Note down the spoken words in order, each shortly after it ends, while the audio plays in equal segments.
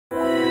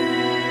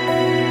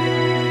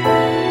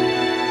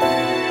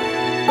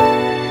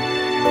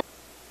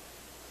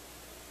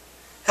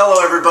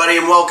everybody,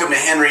 and welcome to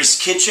Henry's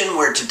Kitchen,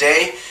 where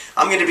today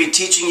I'm going to be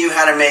teaching you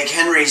how to make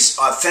Henry's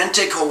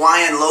authentic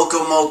Hawaiian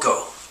Loco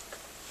Moco.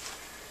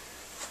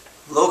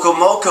 Loco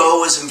Moco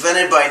was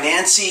invented by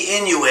Nancy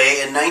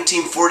Inoue in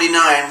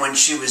 1949 when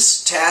she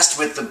was tasked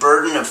with the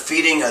burden of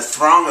feeding a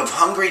throng of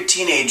hungry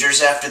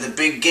teenagers after the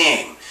big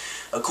game.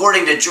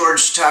 According to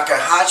George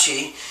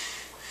Takahashi,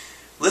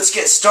 let's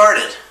get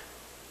started.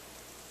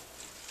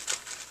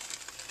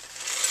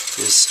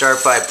 You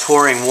start by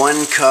pouring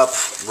 1 cup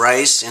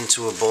rice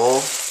into a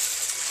bowl.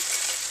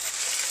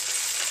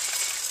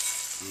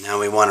 Now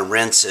we want to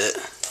rinse it.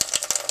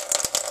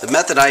 The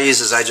method I use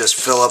is I just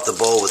fill up the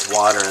bowl with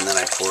water and then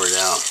I pour it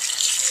out.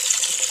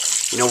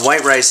 You know,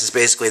 white rice is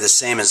basically the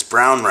same as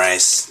brown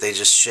rice. They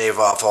just shave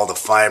off all the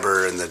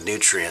fiber and the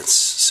nutrients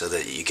so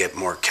that you get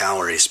more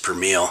calories per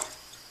meal.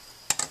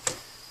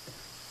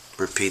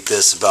 Repeat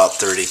this about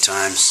 30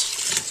 times.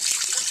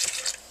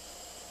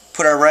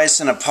 Put our rice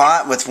in a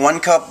pot with 1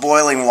 cup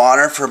boiling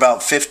water for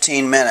about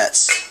 15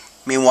 minutes.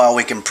 Meanwhile,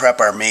 we can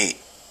prep our meat.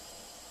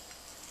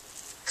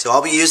 So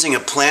I'll be using a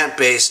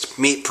plant-based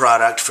meat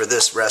product for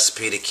this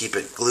recipe to keep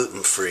it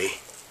gluten-free.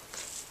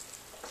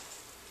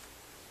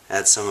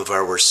 Add some of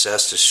our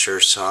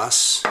Worcestershire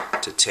sauce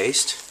to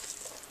taste.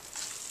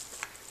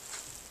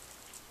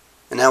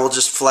 And now we'll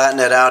just flatten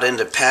it out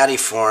into patty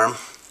form.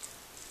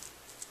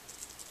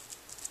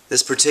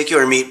 This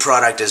particular meat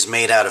product is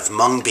made out of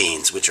mung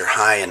beans, which are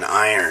high in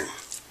iron.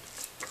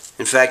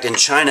 In fact, in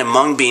China,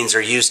 mung beans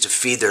are used to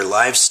feed their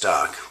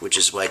livestock, which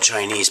is why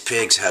Chinese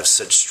pigs have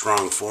such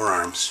strong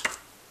forearms.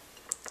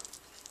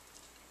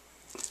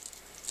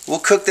 We'll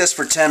cook this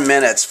for 10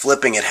 minutes,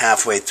 flipping it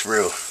halfway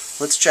through.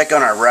 Let's check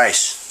on our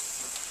rice.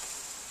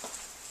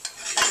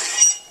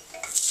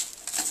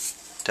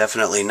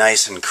 Definitely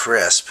nice and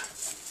crisp.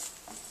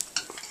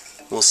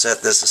 We'll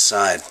set this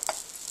aside.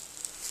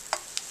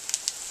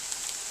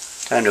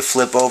 Time to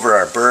flip over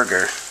our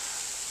burger.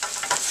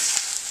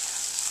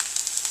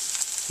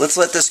 Let's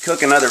let this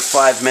cook another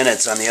 5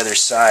 minutes on the other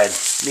side.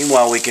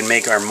 Meanwhile, we can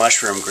make our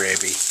mushroom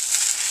gravy.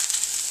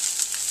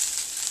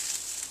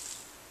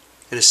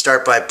 I'm going to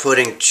start by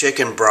putting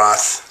chicken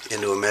broth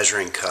into a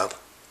measuring cup.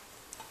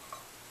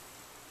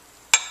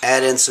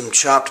 Add in some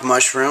chopped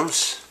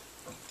mushrooms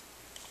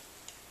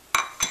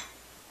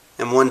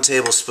and 1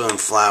 tablespoon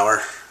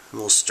flour, and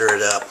we'll stir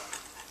it up.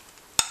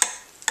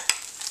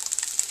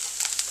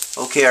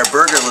 Okay, our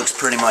burger looks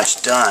pretty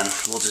much done.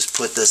 We'll just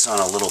put this on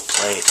a little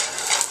plate.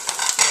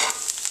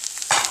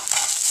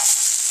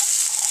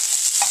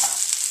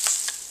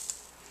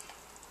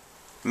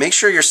 Make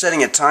sure you're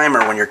setting a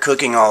timer when you're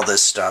cooking all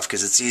this stuff,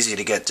 because it's easy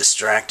to get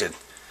distracted.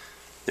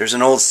 There's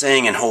an old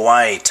saying in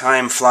Hawaii,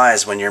 time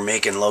flies when you're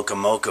making Loco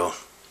Moco.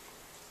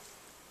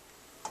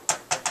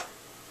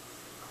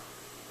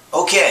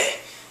 Okay,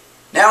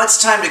 now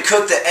it's time to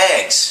cook the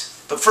eggs.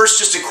 But first,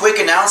 just a quick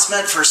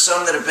announcement for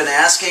some that have been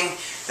asking.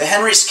 The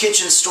Henry's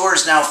Kitchen store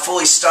is now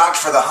fully stocked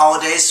for the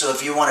holidays, so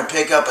if you want to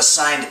pick up a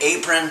signed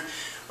apron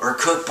or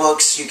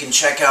cookbooks, you can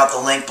check out the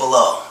link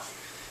below.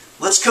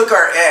 Let's cook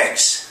our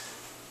eggs.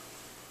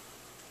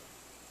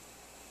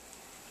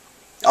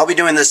 I'll be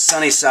doing this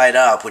sunny side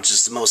up, which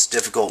is the most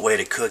difficult way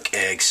to cook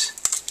eggs.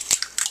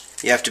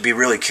 You have to be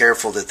really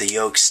careful that the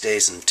yolk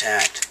stays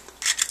intact.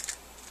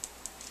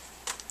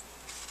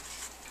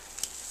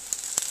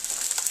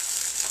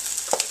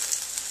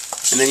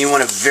 And then you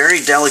want to very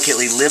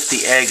delicately lift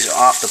the eggs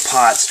off the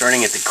pot,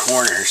 starting at the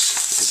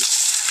corners.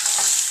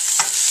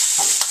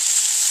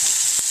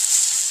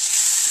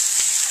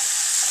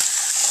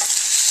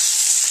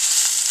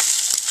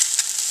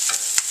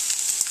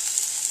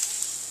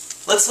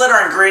 Let's let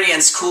our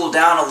ingredients cool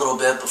down a little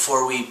bit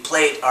before we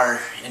plate our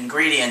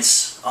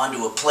ingredients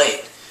onto a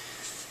plate.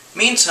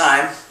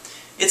 Meantime,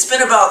 it's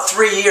been about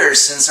 3 years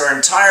since our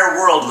entire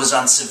world was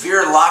on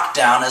severe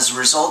lockdown as a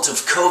result of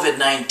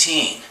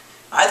COVID-19.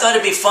 I thought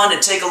it'd be fun to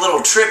take a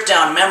little trip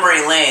down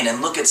memory lane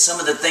and look at some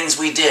of the things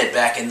we did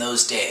back in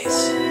those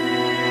days.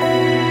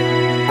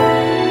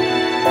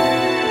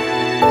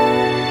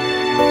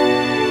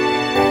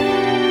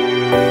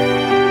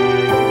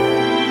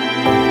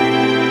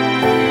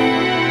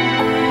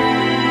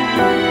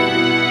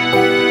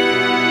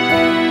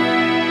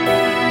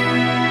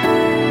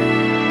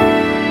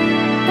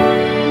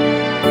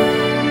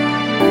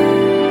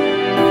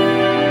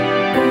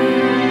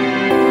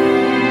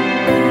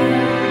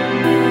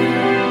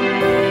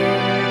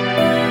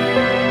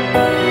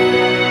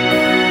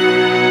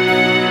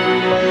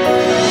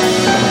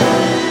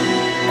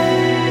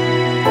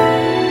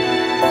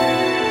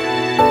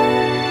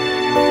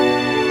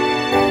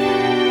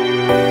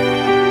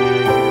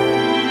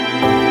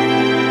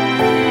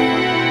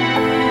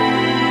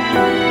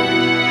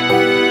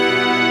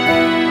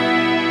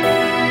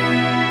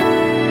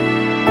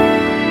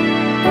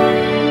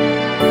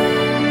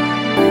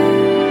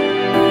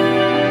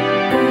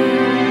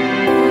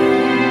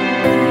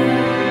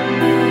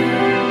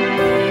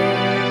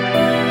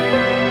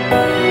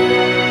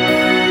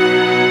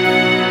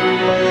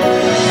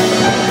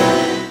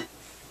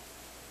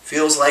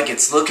 Feels like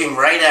it's looking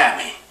right at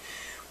me.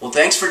 Well,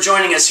 thanks for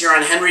joining us here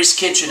on Henry's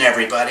Kitchen,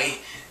 everybody.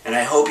 And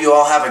I hope you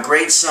all have a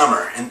great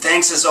summer. And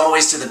thanks as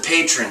always to the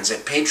patrons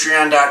at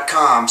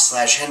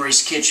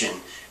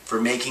patreon.com/henryskitchen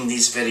for making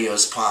these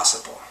videos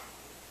possible.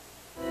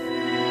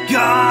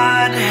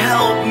 God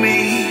help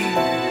me.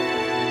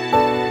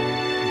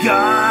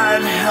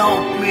 God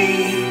help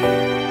me.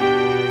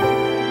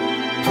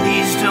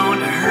 Please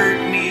don't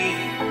hurt me.